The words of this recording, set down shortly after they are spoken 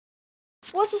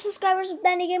What's the subscribers of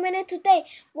Danny Gaming, and today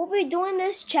we'll be doing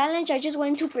this challenge. I just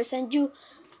want to present you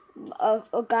a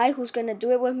guy who's gonna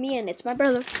do it with me, and it's my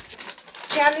brother.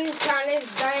 Challenge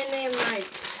Dynamite.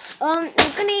 We're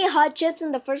gonna eat hot chips,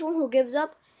 and the first one who gives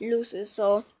up loses.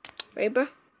 So, ready, bro?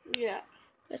 Yeah.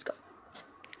 Let's go.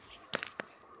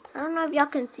 I don't know if y'all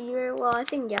can see very well. I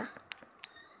think yeah.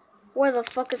 Where the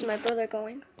fuck is my brother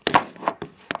going?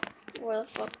 Where the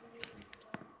fuck?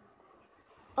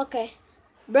 Okay,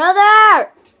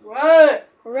 brother. What?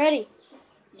 Ready?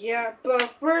 Yeah, but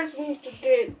first we need to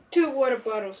get 2 water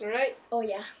bottles, alright? Oh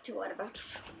yeah, 2 water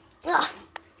bottles. Ah.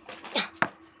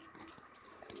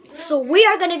 So we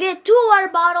are gonna get 2 water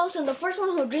bottles, and the first one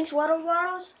who drinks water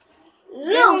bottles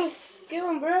lose. Get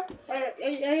one, bro.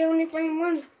 I only find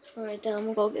one. Alright, then I'm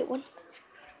gonna go get one.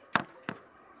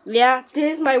 Yeah,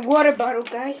 this is my water bottle,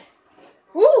 guys.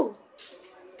 Woo!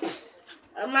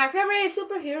 My favorite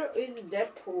superhero is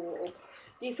Deadpool.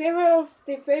 The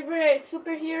favorite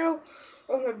superhero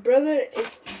of my brother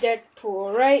is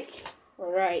Deadpool, right?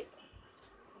 Alright.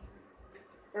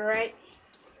 Alright.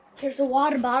 Here's the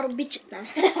water bottle, bitch. Nah.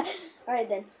 Alright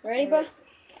then. Ready, bro?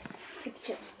 Get the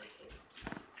chips.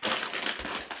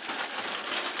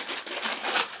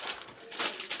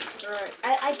 Alright.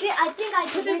 I think I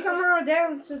Put the camera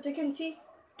down so they can see.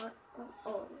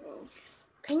 Oh.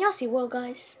 Can y'all see well,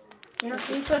 guys? Yeah,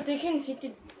 see, so they can see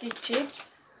the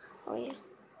chips. Oh yeah.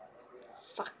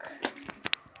 Fuck.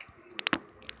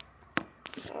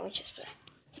 Oh, just play.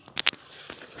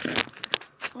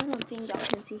 I don't think y'all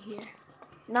can see here.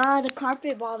 Nah, the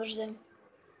carpet bothers them.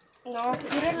 No,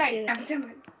 put it like.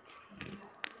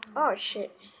 Oh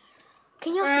shit.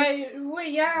 Can y'all see?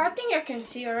 Wait, yeah, I think I can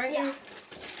see, alright? Yeah.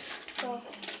 Oh.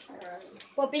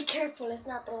 Well, be careful. Let's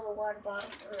not throw the water bottle.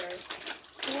 Alright.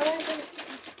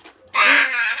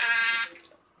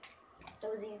 That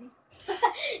was easy.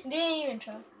 Didn't even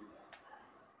try. I'm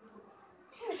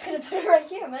just gonna put it right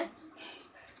here, man.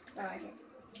 Alright.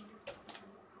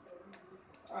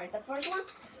 Alright, the first one.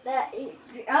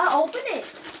 I'll open it.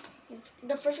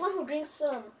 The first one who drinks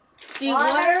the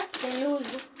water, they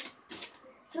lose.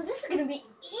 So this is gonna be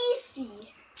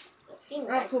easy.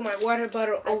 I'll put my water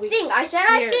bottle over here. I said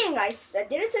I think. I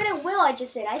didn't say it will. I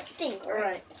just said I think.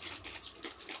 Alright.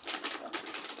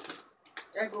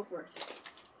 I go first.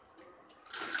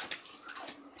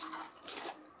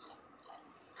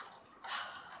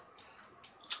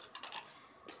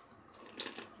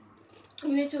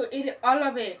 You need to eat all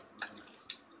of it.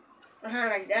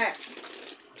 Like that.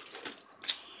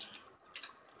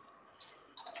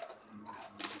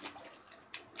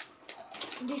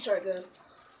 These are good.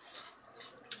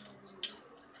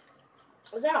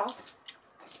 Was that all?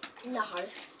 Not hard.